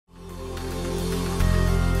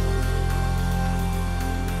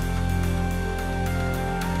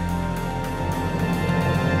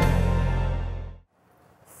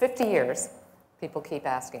50 years, people keep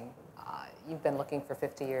asking. You've been looking for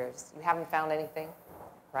 50 years. You haven't found anything,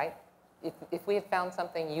 right? If we had found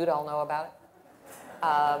something, you'd all know about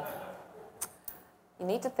it. You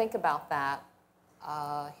need to think about that.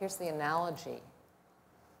 Here's the analogy.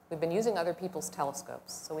 We've been using other people's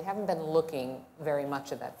telescopes, so we haven't been looking very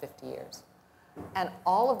much of that 50 years. And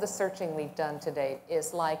all of the searching we've done to date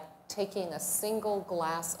is like taking a single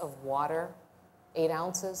glass of water, 8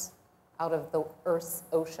 ounces, out of the Earth's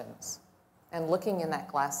oceans, and looking in that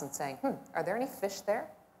glass and saying, are there any fish there?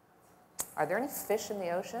 Are there any fish in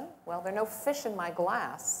the ocean? Well, there are no fish in my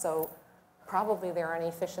glass, so probably there aren't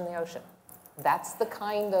any fish in the ocean. That's the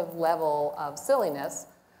kind of level of silliness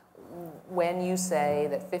when you say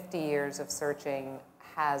that 50 years of searching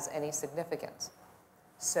has any significance.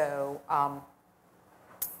 So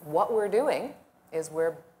what we're doing is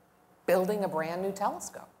we're building a brand new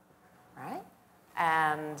telescope, right?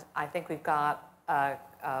 And I think we've got a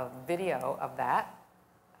video of that.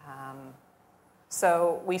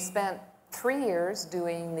 So we spent 3 years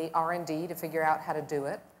doing the R&D to figure out how to do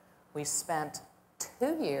it. We spent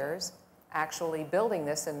 2 years actually building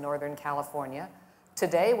this in Northern California.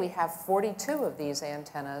 Today we have 42 of these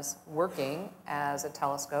antennas working as a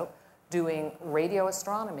telescope, doing radio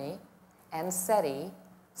astronomy and SETI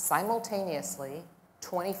simultaneously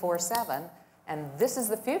 24/7. And this is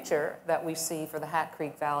the future that we see for the Hat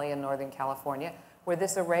Creek Valley in Northern California, where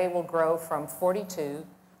this array will grow from 42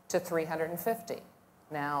 to 350.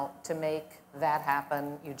 Now, to make that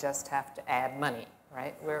happen, you just have to add money,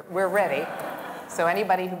 right? We're ready. So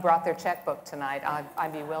anybody who brought their checkbook tonight,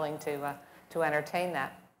 I'd be willing to entertain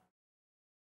that.